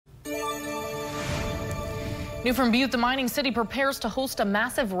New from Butte, the mining city prepares to host a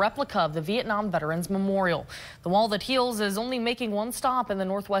massive replica of the Vietnam Veterans Memorial. The wall that heals is only making one stop in the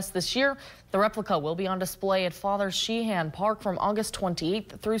Northwest this year. The replica will be on display at Father Sheehan Park from August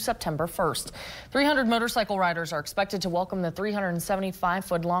 28th through September 1st. 300 motorcycle riders are expected to welcome the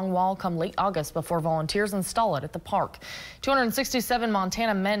 375-foot-long wall come late August before volunteers install it at the park. 267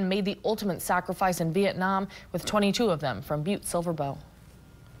 Montana men made the ultimate sacrifice in Vietnam, with 22 of them from Butte Silver Bow.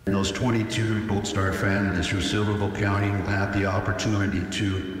 And those 22 Gold Star families through Silverville County will have the opportunity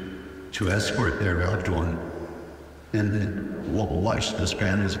to escort their loved one, and then we'll watch those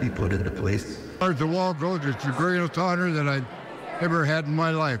families be put into place. As far as the wall goes, it's the greatest honor that I've ever had in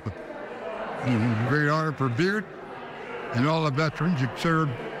my life. It's a great honor for Butte and all the veterans who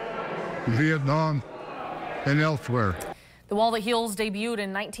served in Vietnam and elsewhere. The wall that heals debuted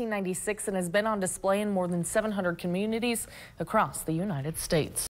in 1996 and has been on display in more than 700 communities across the United States.